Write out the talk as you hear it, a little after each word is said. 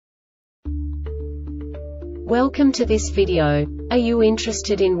Welcome to this video. Are you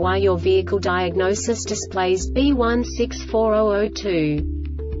interested in why your vehicle diagnosis displays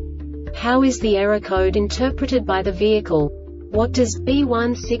B1640-02? How is the error code interpreted by the vehicle? What does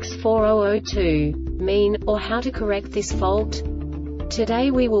B1640-02 mean, or how to correct this fault? Today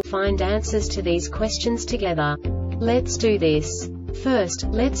we will find answers to these questions together. Let's do this. First,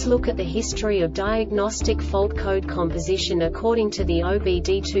 let's look at the history of diagnostic fault code composition according to the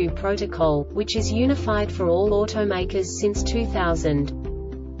OBD2 protocol, which is unified for all automakers since 2000.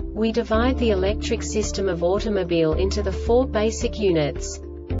 We divide the electric system of automobile into the four basic units: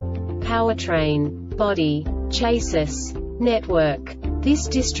 powertrain, body, chassis, network. This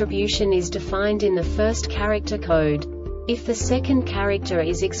distribution is defined in the first character code. If the second character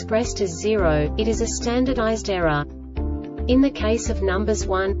is expressed as 0, it is a standardized error. In the case of numbers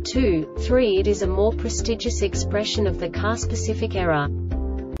 1, 2, 3, it is a more prestigious expression of the car-specific error.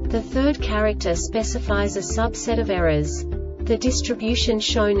 The third character specifies a subset of errors. The distribution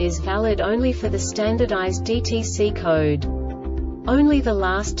shown is valid only for the standardized DTC code. Only the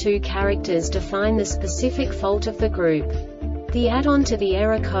last two characters define the specific fault of the group. The add-on to the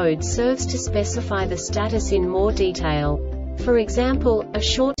error code serves to specify the status in more detail. For example, a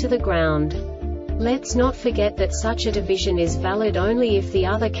short to the ground. Let's not forget that such a division is valid only if the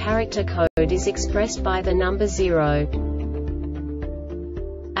other character code is expressed by the number 0.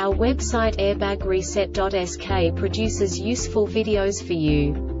 Our website airbagreset.sk produces useful videos for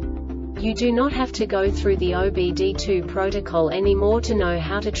you. You do not have to go through the OBD2 protocol anymore to know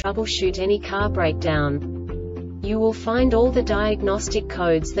how to troubleshoot any car breakdown. You will find all the diagnostic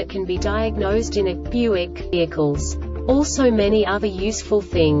codes that can be diagnosed in a Buick vehicles. Also many other useful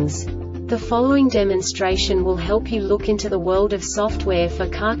things. The following demonstration will help you look into the world of software for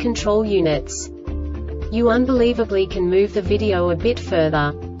car control units. You unbelievably can move the video a bit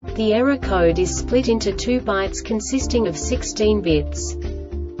further. The error code is split into 2 bytes consisting of 16 bits.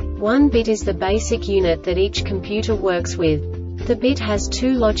 1 bit is the basic unit that each computer works with. The bit has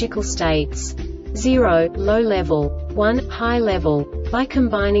 2 logical states: 0, low level, 1, high level. By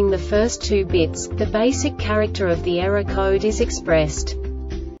combining the first 2 bits, the basic character of the error code is expressed.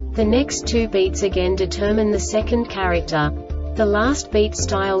 The next 2 beats again determine the second character. The last beat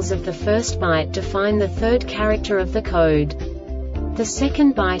styles of the first byte define the third character of the code. The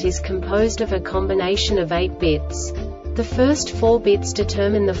second byte is composed of a combination of 8 bits. The first 4 bits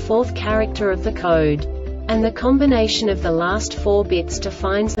determine the fourth character of the code. And the combination of the last 4 bits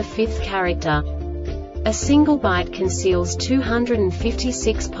defines the fifth character. A single byte conceals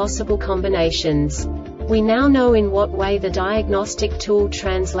 256 possible combinations. We now know in what way the diagnostic tool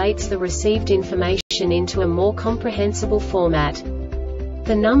translates the received information into a more comprehensible format.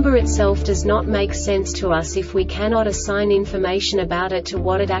 The number itself does not make sense to us if we cannot assign information about it to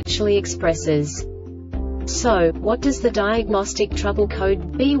what it actually expresses. So, what does the Diagnostic Trouble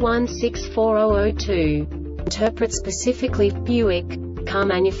Code B1640-02 interpret specifically for Buick car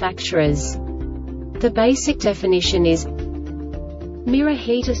manufacturers? The basic definition is mirror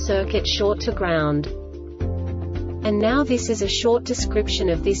heater circuit short to ground. And now this is a short description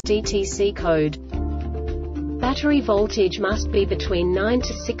of this DTC code. Battery voltage must be between 9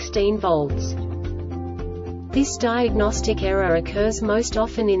 to 16 volts. This diagnostic error occurs most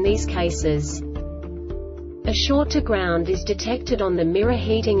often in these cases. A short to ground is detected on the mirror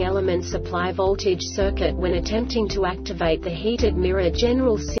heating element supply voltage circuit when attempting to activate the heated mirror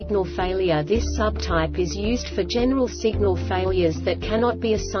general signal failure. This subtype is used for general signal failures that cannot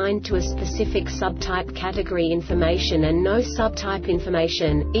be assigned to a specific subtype category information and no subtype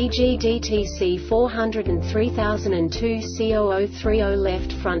information, e.g. DTC 403002 C0030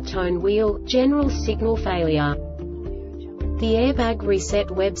 left front tone wheel, general signal failure. The Airbag Reset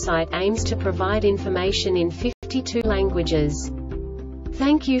website aims to provide information in 52 languages.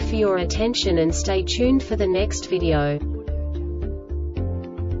 Thank you for your attention and stay tuned for the next video.